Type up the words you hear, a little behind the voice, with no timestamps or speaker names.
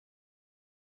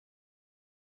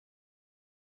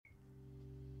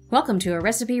Welcome to a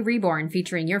Recipe Reborn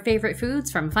featuring your favorite foods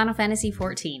from Final Fantasy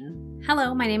XIV.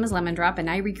 Hello, my name is Lemon Drop and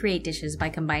I recreate dishes by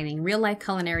combining real-life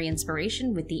culinary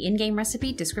inspiration with the in-game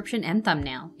recipe, description, and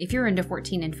thumbnail. If you're into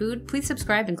 14 and food, please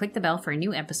subscribe and click the bell for a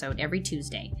new episode every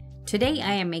Tuesday. Today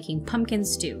I am making pumpkin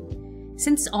stew.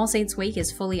 Since All Saints' Wake is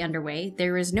fully underway,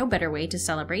 there is no better way to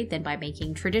celebrate than by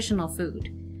making traditional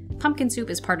food. Pumpkin soup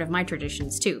is part of my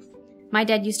traditions too. My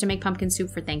dad used to make pumpkin soup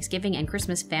for Thanksgiving and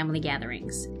Christmas family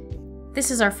gatherings. This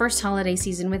is our first holiday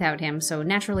season without him, so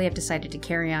naturally I've decided to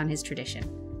carry on his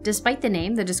tradition. Despite the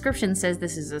name, the description says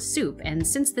this is a soup, and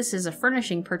since this is a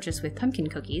furnishing purchase with pumpkin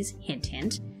cookies, hint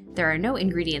hint, there are no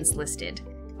ingredients listed,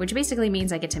 which basically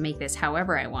means I get to make this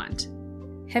however I want.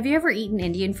 Have you ever eaten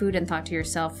Indian food and thought to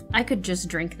yourself, I could just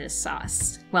drink this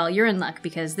sauce? Well, you're in luck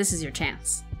because this is your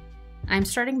chance. I'm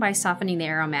starting by softening the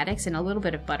aromatics in a little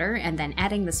bit of butter and then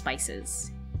adding the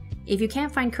spices. If you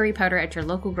can't find curry powder at your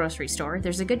local grocery store,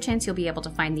 there's a good chance you'll be able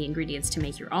to find the ingredients to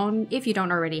make your own if you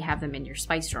don't already have them in your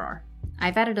spice drawer.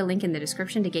 I've added a link in the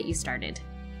description to get you started.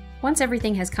 Once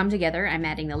everything has come together, I'm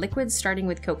adding the liquids starting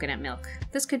with coconut milk.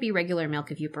 This could be regular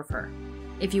milk if you prefer.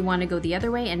 If you want to go the other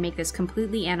way and make this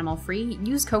completely animal-free,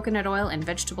 use coconut oil and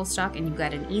vegetable stock and you've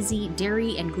got an easy,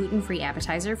 dairy and gluten-free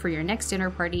appetizer for your next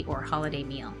dinner party or holiday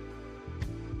meal.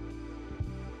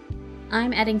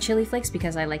 I'm adding chili flakes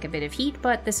because I like a bit of heat,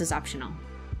 but this is optional.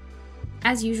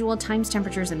 As usual, times,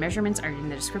 temperatures, and measurements are in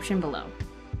the description below.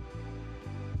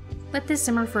 Let this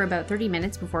simmer for about 30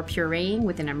 minutes before pureeing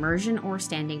with an immersion or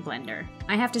standing blender.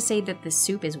 I have to say that this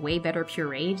soup is way better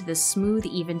pureed. The smooth,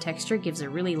 even texture gives a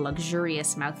really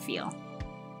luxurious mouthfeel.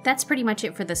 That's pretty much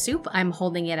it for the soup. I'm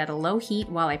holding it at a low heat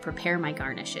while I prepare my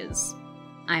garnishes.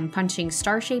 I'm punching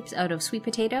star shapes out of sweet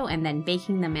potato and then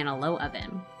baking them in a low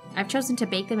oven. I've chosen to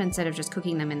bake them instead of just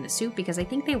cooking them in the soup because I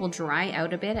think they will dry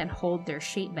out a bit and hold their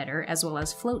shape better, as well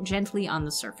as float gently on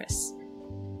the surface.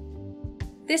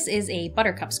 This is a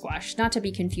buttercup squash, not to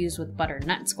be confused with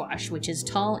butternut squash, which is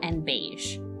tall and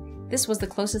beige. This was the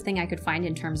closest thing I could find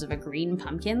in terms of a green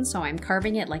pumpkin, so I'm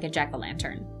carving it like a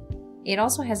jack-o'-lantern. It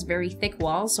also has very thick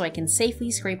walls, so I can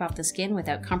safely scrape off the skin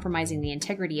without compromising the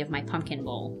integrity of my pumpkin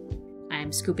bowl.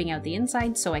 I'm scooping out the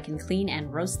inside so I can clean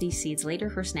and roast these seeds later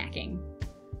for snacking.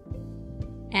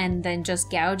 And then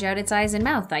just gouge out its eyes and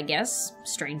mouth, I guess.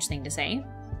 Strange thing to say.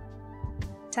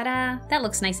 Ta-da! That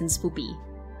looks nice and spoopy.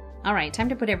 Alright, time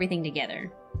to put everything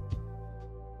together.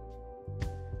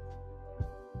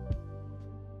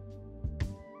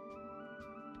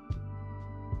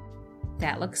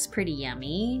 That looks pretty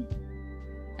yummy.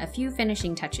 A few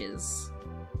finishing touches.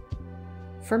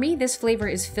 For me, this flavor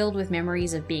is filled with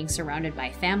memories of being surrounded by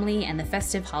family and the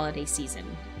festive holiday season.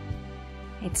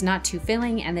 It's not too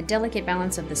filling, and the delicate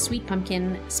balance of the sweet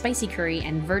pumpkin, spicy curry,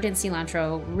 and verdant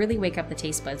cilantro really wake up the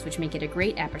taste buds, which make it a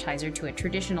great appetizer to a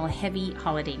traditional heavy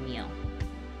holiday meal.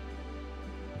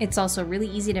 It's also really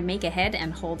easy to make ahead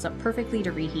and holds up perfectly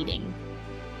to reheating.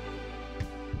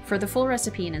 For the full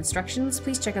recipe and instructions,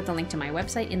 please check out the link to my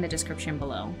website in the description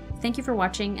below. Thank you for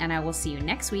watching, and I will see you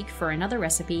next week for another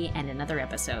recipe and another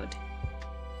episode.